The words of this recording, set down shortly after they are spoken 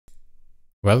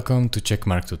Welcome to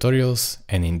Checkmark Tutorials,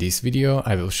 and in this video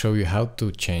I will show you how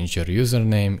to change your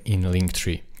username in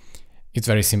Linktree. It's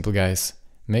very simple, guys.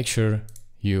 Make sure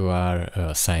you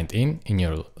are signed in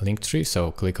your Linktree,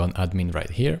 so click on admin right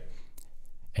here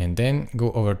and then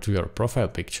go over to your profile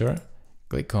picture,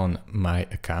 click on my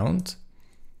account,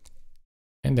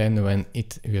 and then when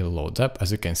it will load up,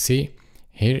 as you can see,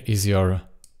 here is your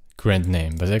current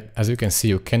name. But as you can see,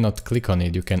 you cannot click on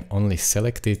it, you can only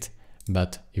select it,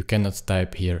 but you cannot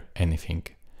type here anything.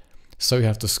 So you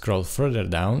have to scroll further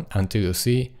down until you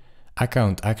see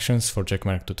account actions for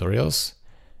Checkmark Tutorials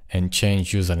and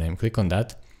change username. Click on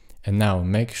that, and now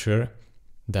make sure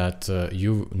that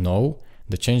you know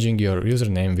that changing your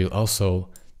username will also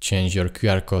change your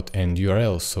QR code and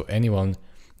URL. So anyone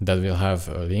that will have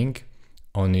a link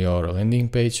on your landing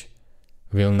page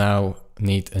will now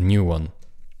need a new one.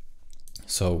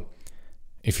 So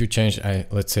if you change,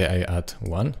 let's say I add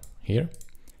one here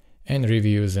and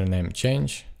review username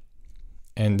change,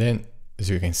 and then as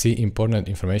you can see, important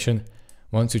information: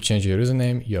 once you change your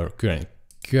username, your current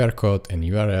QR code and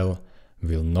URL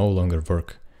will no longer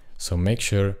work. So make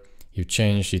sure you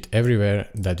change it everywhere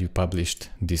that you published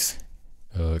this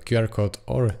QR code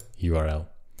or URL.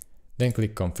 Then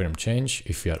click confirm change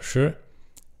if you are sure.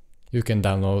 You can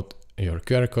download your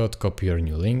QR code, copy your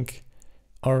new link,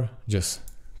 or just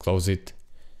close it,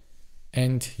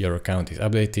 and your account is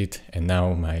updated, and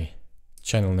now my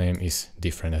channel name is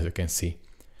different, as you can see.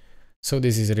 So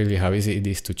this is really how easy it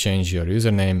is to change your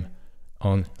username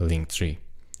on Linktree.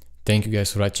 Thank you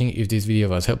guys for watching. If this video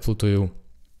was helpful to you,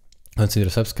 consider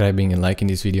subscribing and liking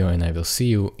this video, and I will see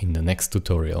you in the next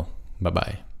tutorial. Bye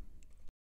bye.